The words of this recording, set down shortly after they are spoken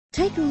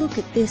Take a look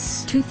at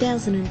this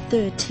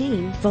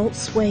 2013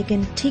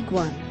 Volkswagen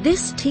Tiguan.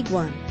 This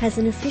Tiguan has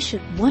an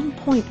efficient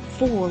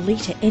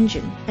 1.4-litre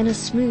engine and a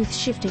smooth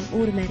shifting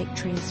automatic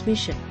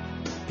transmission.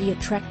 The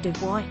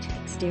attractive white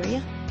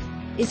exterior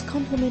is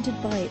complemented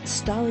by its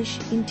stylish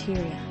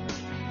interior.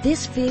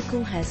 This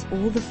vehicle has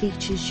all the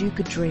features you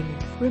could dream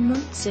of: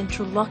 remote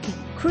central locking,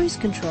 cruise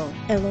control,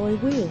 alloy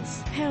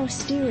wheels, power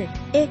steering,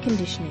 air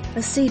conditioning,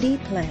 a CD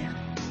player,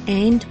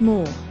 and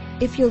more.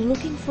 If you're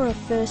looking for a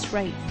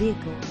first-rate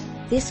vehicle,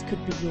 this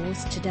could be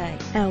yours today.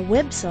 Our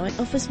website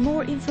offers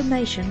more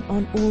information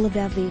on all of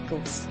our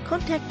vehicles.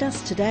 Contact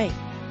us today.